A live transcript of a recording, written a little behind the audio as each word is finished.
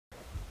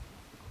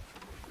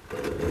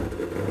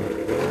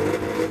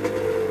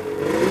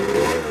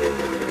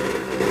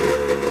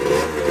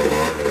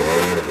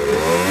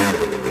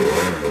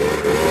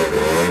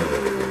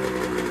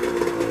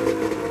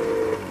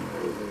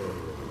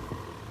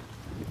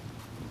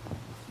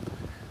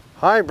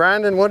Hi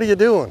Brandon, what are you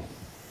doing?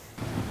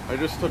 I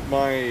just took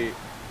my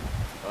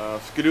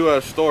Skidoo out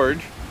of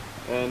storage,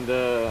 and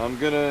I'm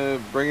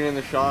gonna bring it in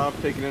the shop,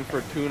 take it in for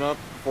a tune-up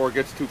before it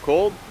gets too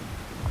cold,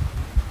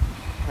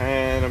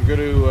 and I'm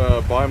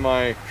gonna buy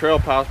my trail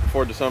pass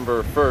before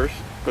December 1st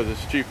because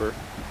it's cheaper.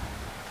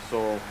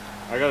 So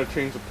I gotta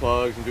change the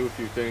plugs and do a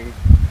few things.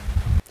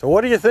 So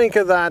what do you think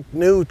of that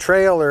new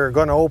trail they're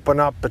going to open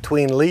up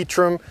between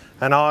Leitrim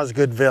and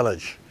Osgoode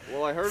Village?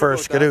 Well, I heard for a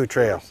about Skidoo that.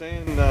 trail.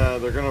 They're saying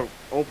they're gonna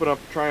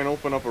try and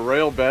open up a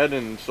rail bed,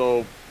 and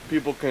so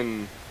people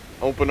can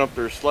open up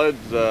their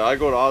sleds. I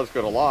go to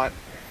Osgoode a lot,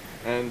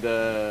 and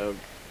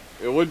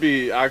it would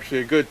be actually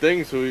a good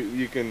thing, so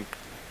you can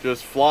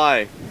just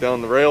fly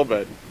down the rail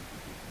bed.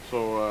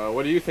 So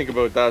what do you think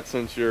about that,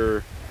 since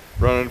you're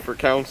running for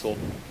council?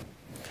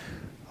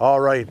 All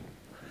right,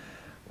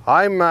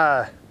 I've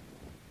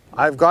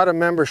got a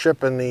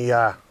membership in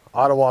the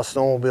Ottawa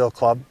Snowmobile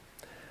Club.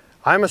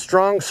 I'm a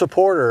strong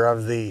supporter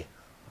of the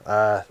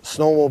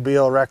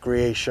snowmobile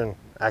recreation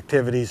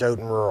activities out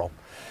in rural.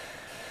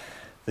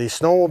 The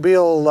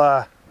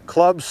snowmobile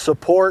clubs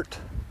support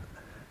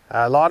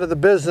a lot of the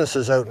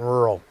businesses out in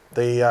rural.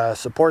 They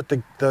support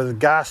the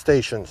gas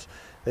stations.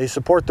 They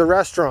support the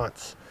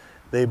restaurants.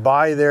 They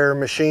buy their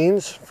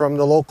machines from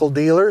the local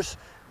dealers.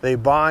 They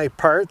buy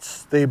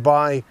parts, they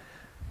buy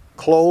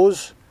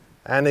clothes,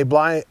 and they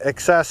buy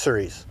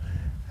accessories.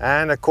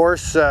 And of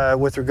course,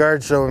 with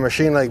regards to a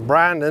machine like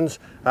Brandon's,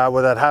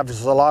 where that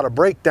has a lot of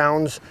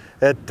breakdowns,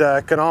 it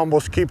can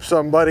almost keep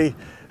somebody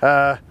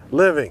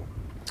living.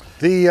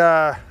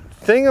 The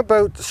thing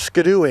about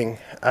skidooing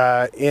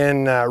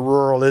in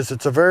rural is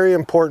it's a very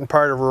important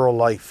part of rural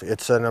life.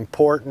 It's an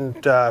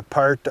important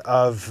part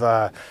of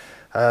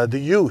the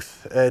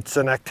youth. It's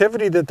an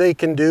activity that they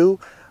can do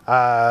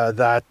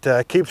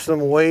that keeps them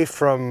away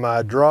from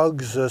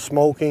drugs,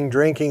 smoking,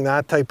 drinking,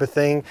 that type of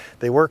thing.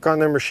 They work on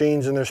their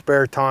machines in their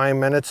spare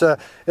time, and it's an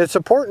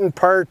important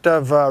part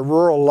of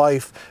rural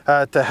life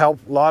to help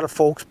a lot of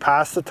folks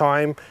pass the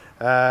time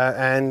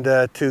and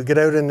to get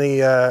out in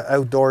the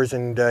outdoors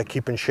and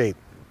keep in shape.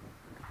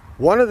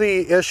 One of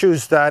the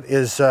issues that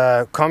is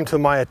come to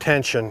my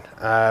attention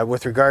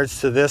with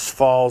regards to this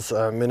fall's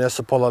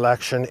municipal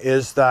election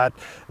is that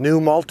new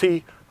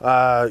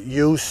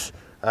multi-use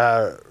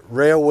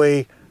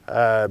railway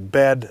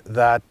bed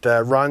that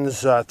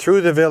runs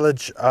through the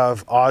village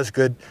of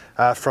Osgoode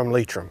from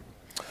Leitrim.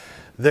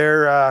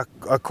 There,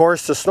 of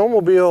course, the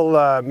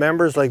snowmobile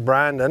members like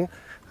Brandon,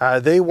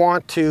 they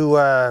want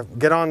to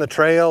get on the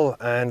trail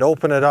and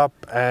open it up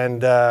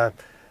and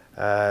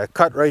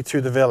cut right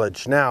through the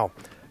village. Now,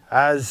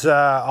 as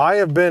I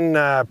have been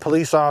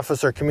police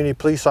officer, community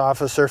police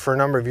officer for a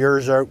number of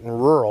years out in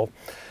rural,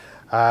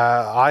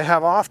 I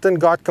have often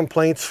got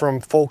complaints from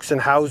folks in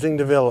housing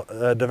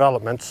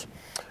developments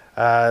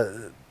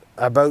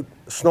about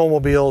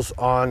snowmobiles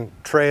on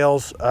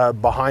trails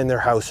behind their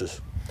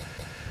houses.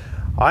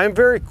 I'm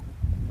very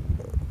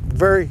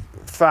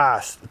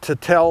fast to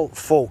tell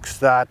folks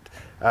that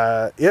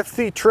if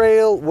the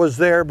trail was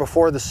there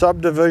before the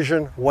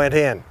subdivision went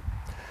in,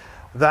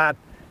 that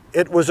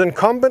it was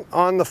incumbent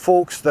on the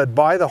folks that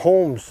buy the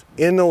homes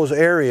in those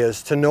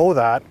areas to know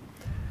that,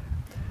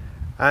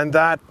 and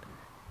that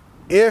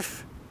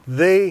if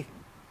they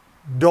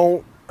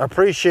don't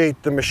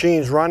appreciate the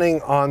machines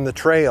running on the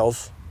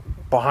trails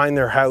behind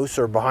their house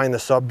or behind the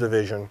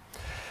subdivision,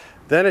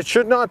 then it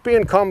should not be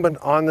incumbent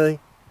on the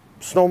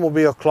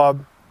snowmobile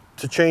club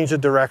to change the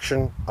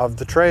direction of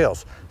the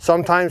trails.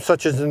 Sometimes,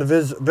 such as in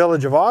the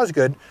village of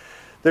Osgoode,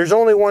 there's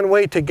only one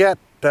way to get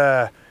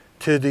to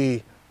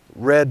the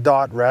Red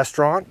Dot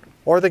restaurant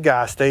or the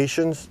gas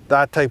stations,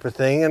 that type of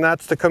thing, and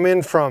that's to come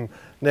in from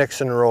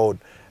Nixon Road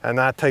and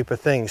that type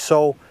of thing.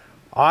 So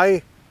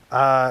I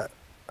am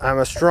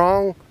a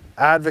strong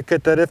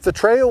advocate that if the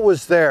trail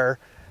was there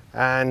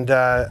and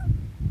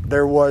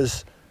there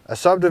was a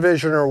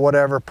subdivision or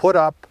whatever put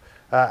up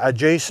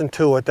adjacent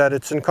to it, that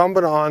it's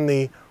incumbent on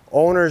the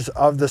owners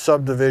of the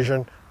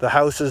subdivision, the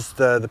houses,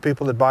 the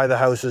people that buy the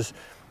houses,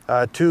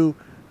 to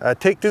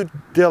take due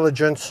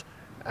diligence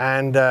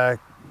and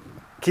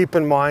keep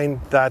in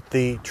mind that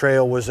the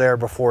trail was there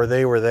before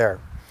they were there.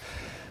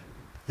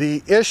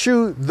 The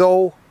issue,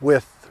 though,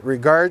 with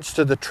regards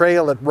to the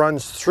trail that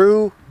runs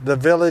through the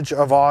village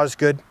of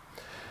Osgoode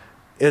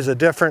is a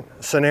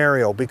different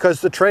scenario, because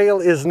the trail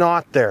is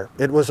not there.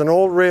 It was an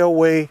old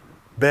railway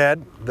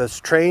bed. This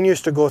train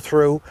used to go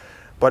through,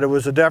 but it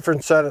was a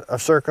different set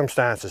of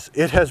circumstances.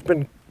 It has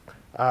been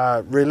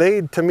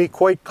relayed to me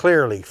quite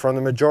clearly from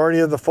the majority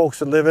of the folks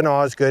that live in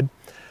Osgoode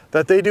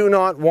that they do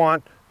not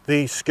want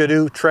the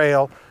Skidoo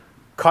trail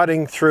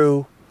cutting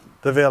through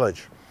the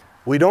village.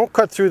 We don't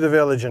cut through the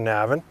village in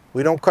Navan.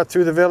 We don't cut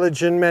through the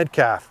village in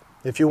Metcalfe.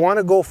 If you want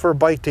to go for a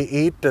bite to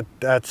eat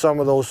at some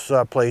of those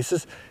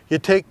places, you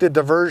take the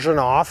diversion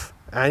off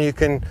and you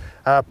can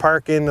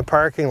park in the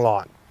parking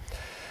lot.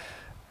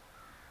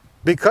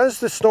 Because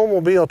the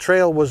snowmobile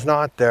trail was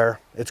not there,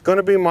 it's going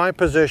to be my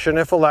position,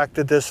 if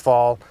elected this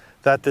fall,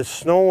 that the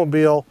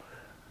snowmobile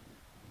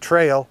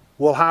trail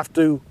will have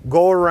to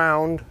go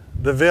around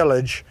the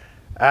village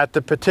at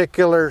the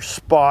particular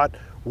spot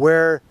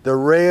where the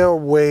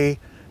railway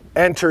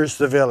enters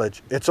the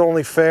village. It's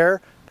only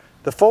fair.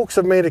 The folks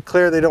have made it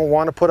clear they don't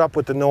want to put up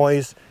with the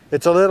noise.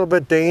 It's a little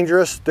bit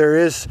dangerous. There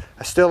is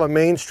still a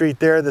main street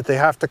there that they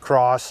have to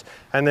cross,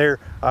 and there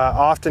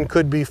often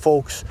could be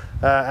folks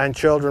and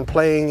children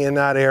playing in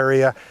that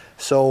area.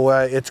 So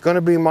it's going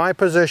to be my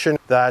position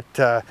that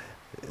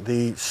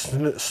the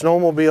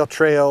snowmobile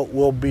trail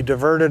will be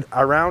diverted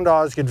around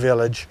Osgoode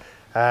Village,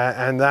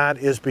 and that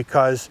is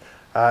because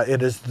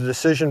it is the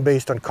decision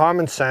based on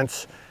common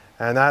sense,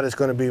 and that is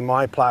going to be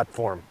my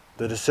platform.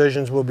 The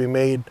decisions will be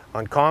made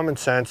on common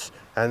sense,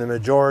 and the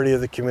majority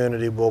of the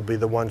community will be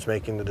the ones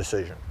making the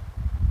decision.